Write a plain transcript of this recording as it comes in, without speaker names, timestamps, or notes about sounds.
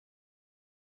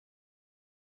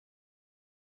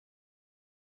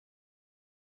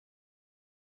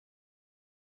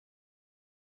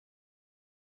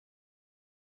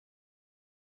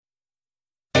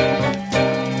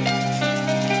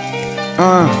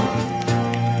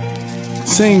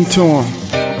Sing to him.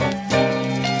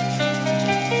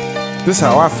 This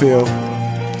how I feel.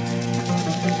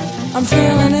 I'm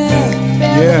feeling it.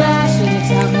 Yeah. I'm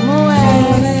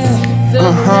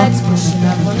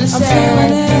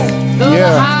feeling it.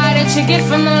 Yeah. High that you get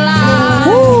from the line.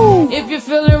 Woo. If you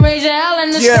feel it, raise your hell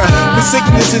in the Yeah, sky. the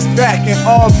sickness is back in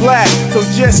all black, so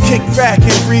just kick back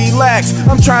and relax.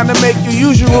 I'm trying to make your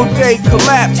usual day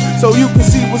collapse, so you can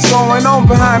see what's going on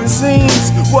behind the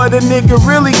scenes. What a nigga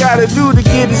really gotta do to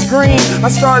get his green. I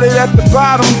started at the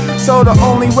bottom, so the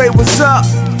only way was up.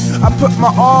 I put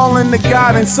my all in the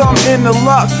God and some in the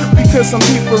luck, because some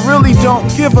people really don't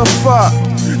give a fuck.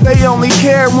 They only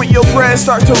care when your bread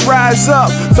start to rise up,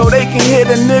 so they can hit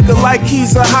a nigga like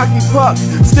he's a hockey puck.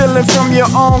 Stealing from your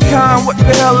own kind, what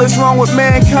the hell is wrong with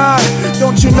mankind?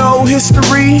 Don't you know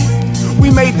history? We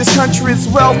made this country its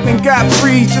wealth and got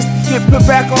free just to get put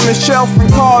back on the shelf and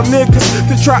call niggas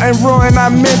to try and ruin our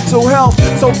mental health.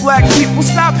 So black people,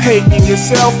 stop hating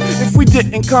yourself. If we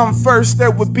didn't come first,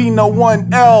 there would be no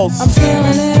one else. I'm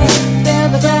feeling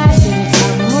it.